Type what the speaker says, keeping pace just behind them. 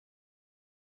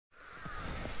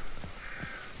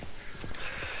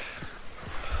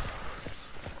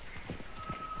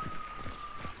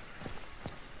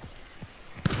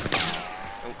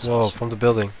Whoa, from the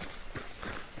building.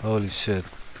 Holy shit.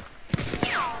 I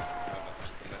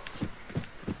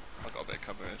got a bit of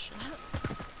cover here, so.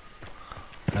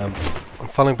 I'm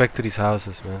falling back to these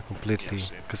houses, man, completely.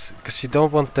 Yeah, Because you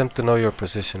don't want them to know your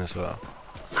position as well.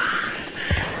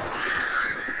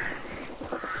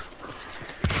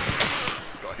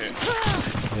 Got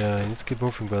hit. Yeah, you need to keep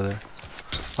moving, brother.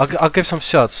 I'll give some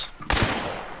shots.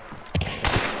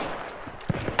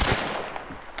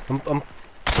 I'm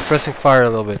suppressing fire a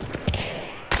little bit.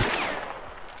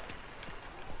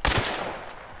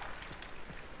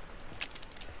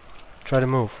 Try to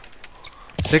move.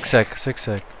 Zigzag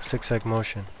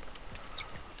motion.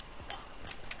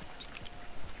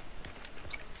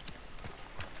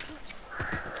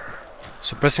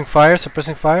 Suppressing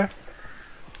fire.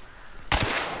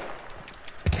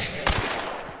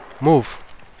 Move.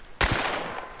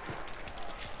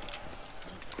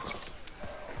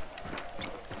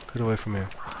 Get away from here.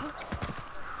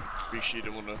 Rishi, you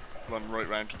don't want to run right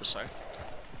round to the south.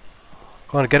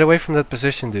 Come on, get away from that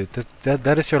position, dude.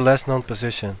 That is your last known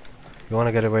position. You want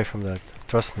to get away from that.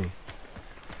 Trust me.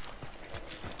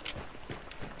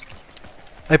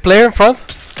 Hey, player in front.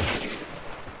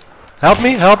 Help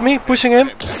me, pushing him.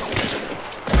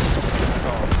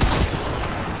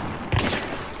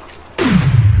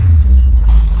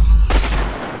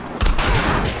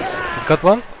 Got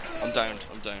one? I'm downed.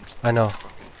 I know.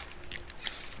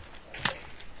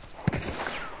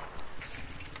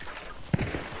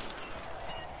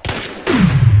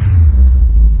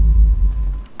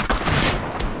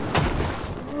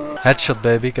 Headshot,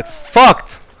 baby. Get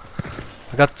fucked!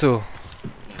 I got two.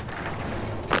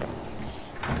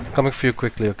 Coming for you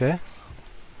quickly, okay?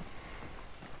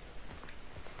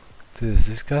 Dude,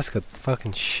 this guy's got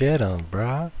fucking shit on,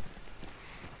 bruh.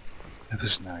 That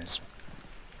was nice.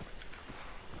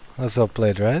 That's well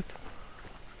played, right?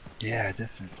 Yeah,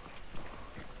 definitely.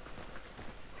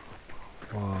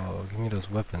 Whoa, give me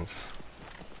those weapons.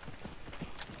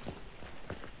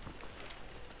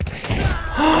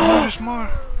 Oh, there's more!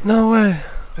 No way!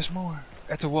 There's more!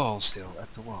 At the wall still,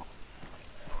 at the wall.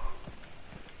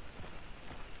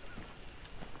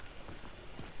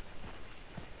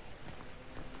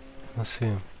 I see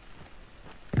him.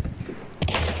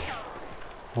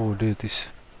 Oh, dude, he's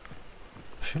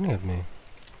shooting at me.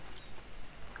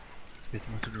 Bit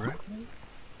more to the right, maybe?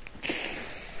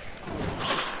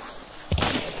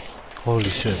 Holy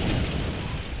shit.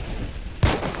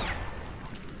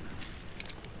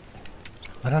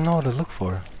 I don't know what to look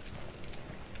for.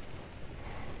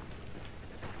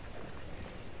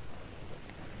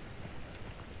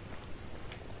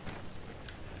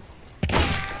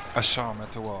 I saw him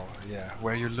at the wall, yeah,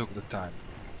 where you look the time.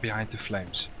 Behind the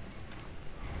flames.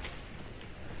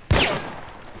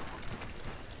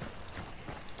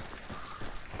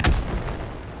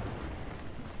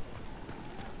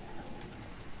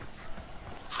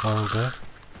 Falling back.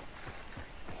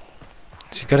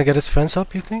 Is he gonna get his friends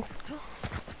up, you think?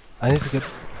 I need to get...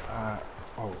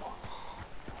 oh.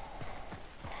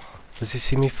 Does he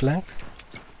see me flank?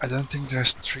 I don't think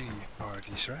there's 3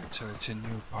 parties, right? So it's a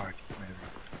new party, maybe.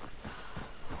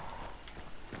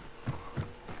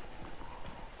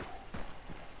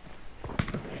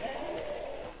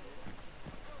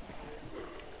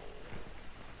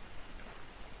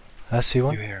 I see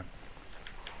one. You hear him?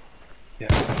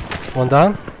 Yeah. One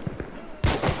down.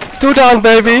 2 down,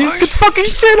 baby! Get fucking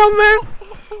shit on, man!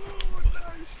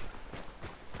 Nice.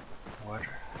 Water.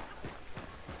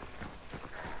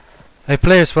 Hey,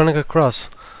 players running across.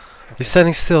 He's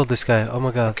standing still, this guy. Oh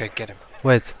my god. Okay, get him.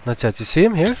 Wait, not yet. You see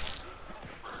him here?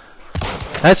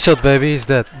 Headshot, baby. He's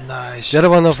dead. Nice. The other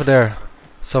one over there.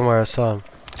 Somewhere I saw him.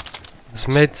 His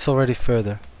mate's already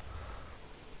further.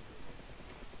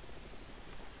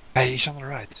 Hey, he's on the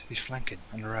right. He's flanking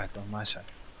on the right, on my side.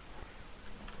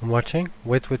 I'm watching.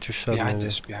 Wait with your shot. Behind maybe.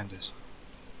 us, behind us.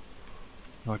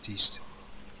 Northeast.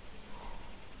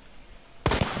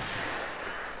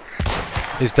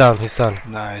 He's down, he's down.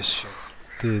 Nice shit.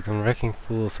 Dude, I'm wrecking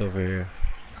fools over here.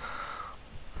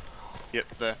 Yep,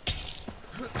 there.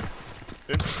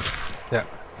 Yeah.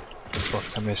 Fuck,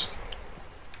 I missed.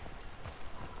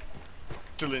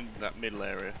 Still in that middle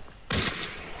area.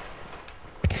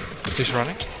 He's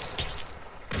running.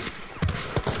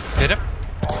 Hit him.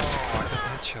 Oh, I got a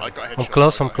headshot. I got a headshot. I'm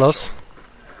close, I'm close.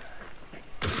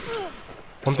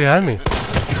 One behind me.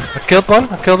 I killed one.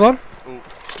 Oh,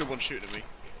 still one shooting at me.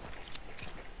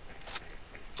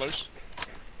 Close.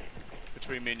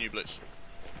 Between me and you, Blitz.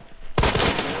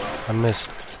 I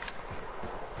missed.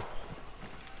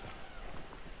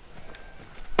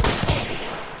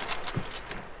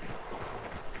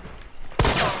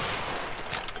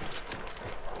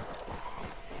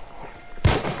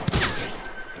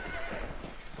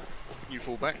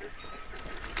 back.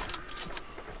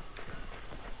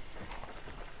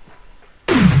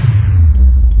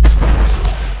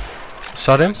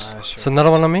 Shot him. Sure. So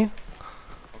another one on me.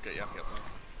 Okay, yeah, yeah.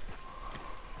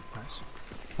 Nice.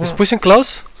 He's pushing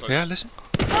close. Close. Yeah, listen.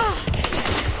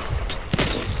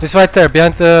 He's right there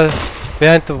behind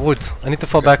the wood. I need to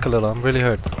fall back a little. I'm really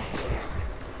hurt.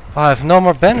 Oh, I have no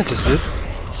more bandages, dude.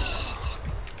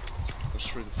 Goes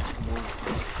through the fucking wall.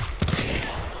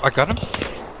 I got him.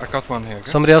 I got one here. Good.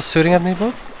 Somebody else shooting at me,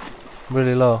 bro?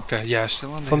 Really low. Okay, yeah,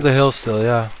 still on the From the hill still,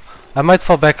 yeah. I might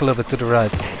fall back a little bit to the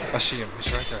right. I see him.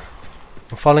 He's right there.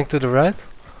 I'm falling to the right.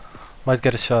 Might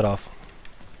get a shot off.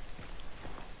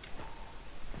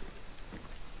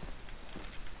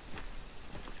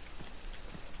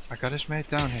 I got his mate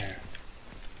down here.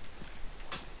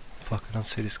 Fuck, I don't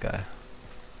see this guy.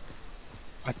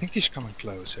 I think he's coming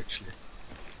close, actually.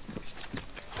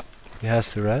 He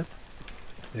has to, right?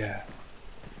 Yeah.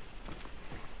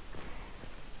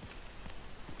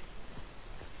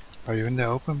 Are you in the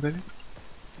open, Billy?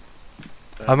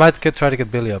 I might try to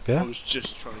get Billy up, I yeah? was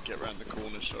just trying to get around the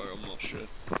corner, so I'm not sure.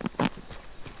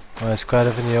 Oh, he's quite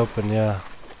in the open, yeah.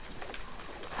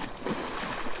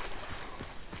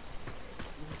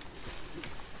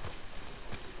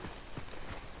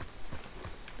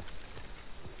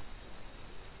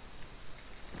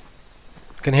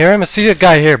 Can hear him? I see a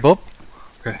guy here, Bob.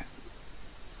 Okay.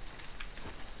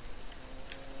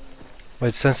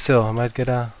 Wait, stand still. I might get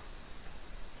a...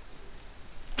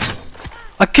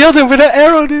 I killed him with an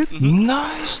arrow, dude!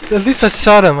 Nice! At least I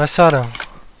shot him.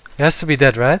 He has to be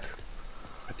dead, right?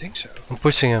 I think so. I'm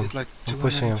pushing him. Did like I'm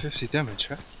pushing him. 250 damage,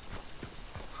 right?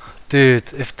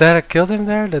 Dude, if that killed him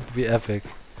there, that'd be epic.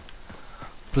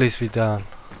 Please be down.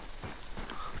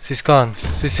 She's gone.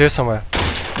 She's here somewhere.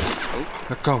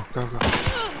 Go, go, go.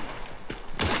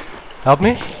 Help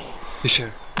me? He's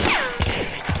here.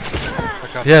 I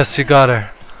got Yes, you got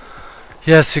her.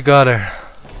 Yes, you got her.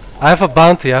 I have a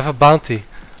bounty.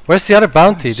 Where's the other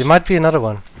bounty? Nice. There might be another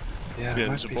one. Yeah, Yeah, there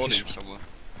there's a might be body this- somewhere.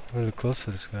 Really close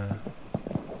to this guy.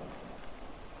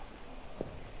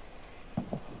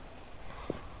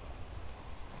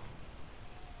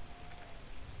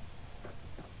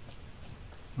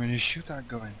 When you shoot, I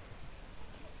go in.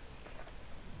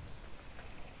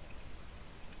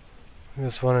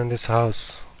 There's one in this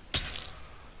house.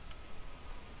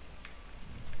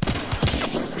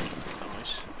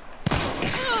 Nice.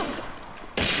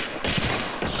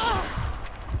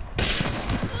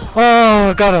 Oh,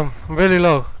 I got him. I'm really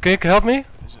low. Can you help me?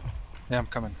 Is it? Yeah, I'm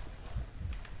coming.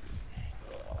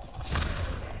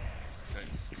 Okay.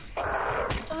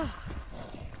 I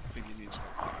think he needs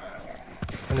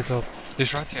I need help.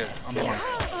 He's right here, on the one.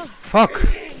 Fuck!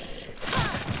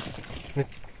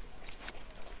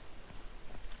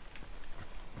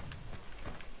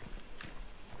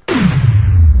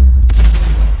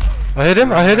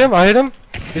 I hit him!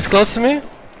 He's close to me!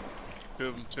 two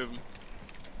of them.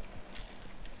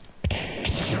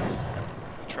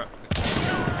 Trap.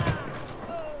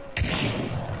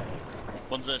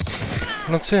 One's this. I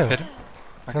don't see him. Hit him?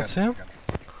 I Not got see him. him?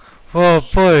 Whoa,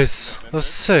 boys! That was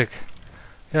sick.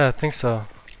 Yeah, I think so.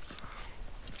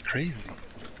 Crazy.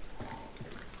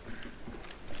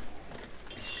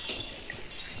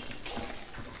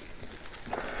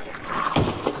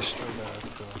 He's still there at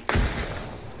the door.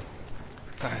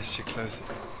 Nice, you closed it.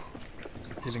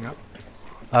 Healing up.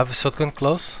 I have a shotgun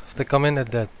close. If they come in, they're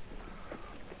dead.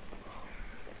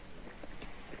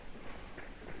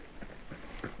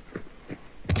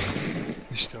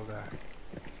 He's still there.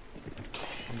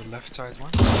 On the left side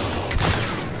one.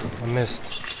 I missed.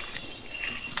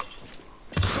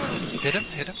 Hit him,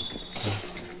 hit him.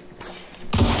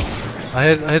 I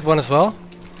hit one as well.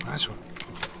 Nice one.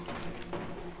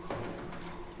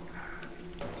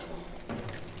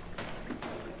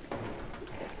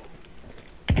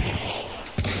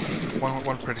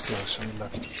 One pretty close on the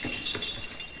left.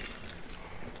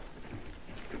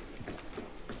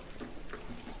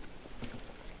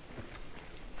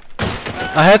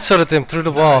 I headshotted him through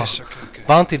the wall. Nice, okay, okay.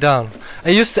 Bounty down. I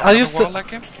used On the to wall like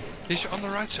him? He's on the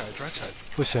right side, right side.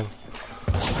 push him.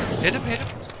 Hit him, hit him.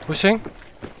 Pushing.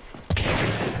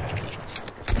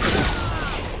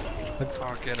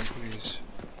 Oh, get him, please.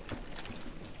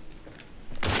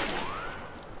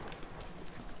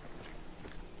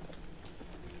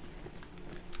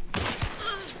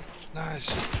 Nice.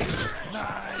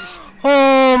 Nice.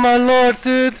 Oh my lord,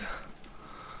 dude.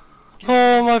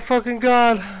 Oh my fucking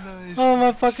god. Oh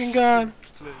my fucking god.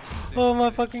 Oh my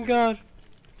fucking god.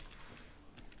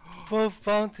 Both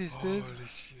bounties, dude. Holy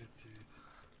shit, dude.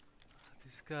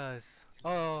 These guys.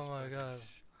 Oh my god.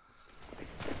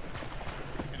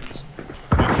 Enemies.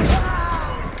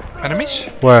 Enemies?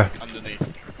 Where?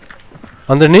 Underneath.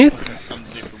 Underneath?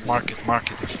 Underneath the wall.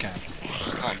 Mark it if you can.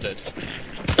 I'm dead.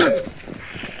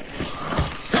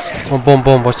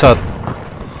 Boom, watch out.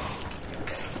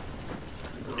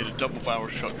 Get a double barrel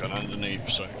shotgun underneath,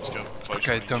 so let's go close.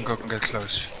 Okay, don't go get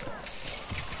close.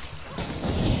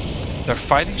 They're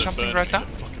fighting something right now?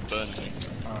 Fucking burns me.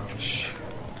 Oh shit.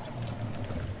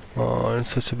 Oh, in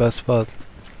such a bad spot.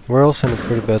 We're also in a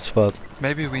pretty bad spot.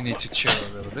 Maybe we need to chill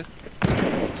a little bit.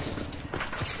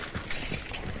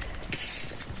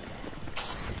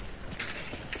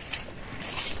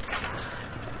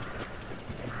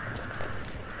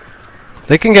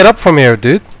 They can get up from here,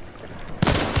 dude.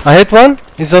 I hit one.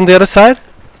 He's on the other side.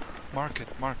 Mark it.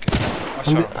 I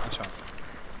saw him.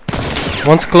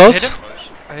 One's close.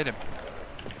 I hit him.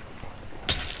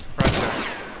 Right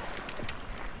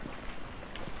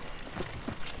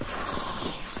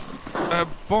there.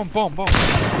 Bomb.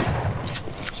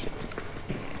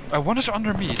 One is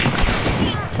under me.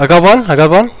 I got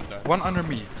one. One under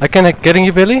me. I can getting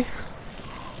you, Billy.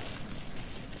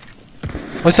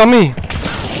 Oh, it's on me.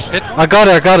 Hit one. I got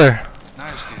her.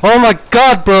 Nice, dude. Oh my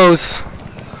god, bros.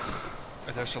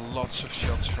 There's lots of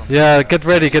shots from. Yeah, get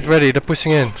ready. They're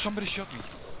pushing in. Somebody shot me.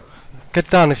 Get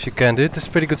down if you can, dude. This is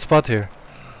a pretty good spot here.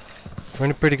 We're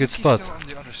in a pretty good He's spot. still on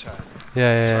the other side.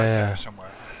 Yeah. Right there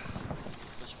somewhere.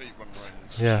 His feet run right in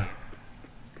this Yeah.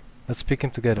 Let's pick him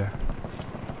together.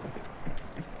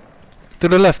 To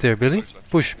the left here, Billy.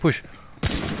 Push.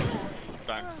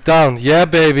 Bang. Down. Yeah,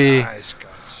 baby. Nice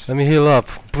guys. Let me heal up.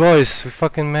 Boys, we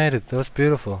fucking made it. That was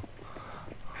beautiful.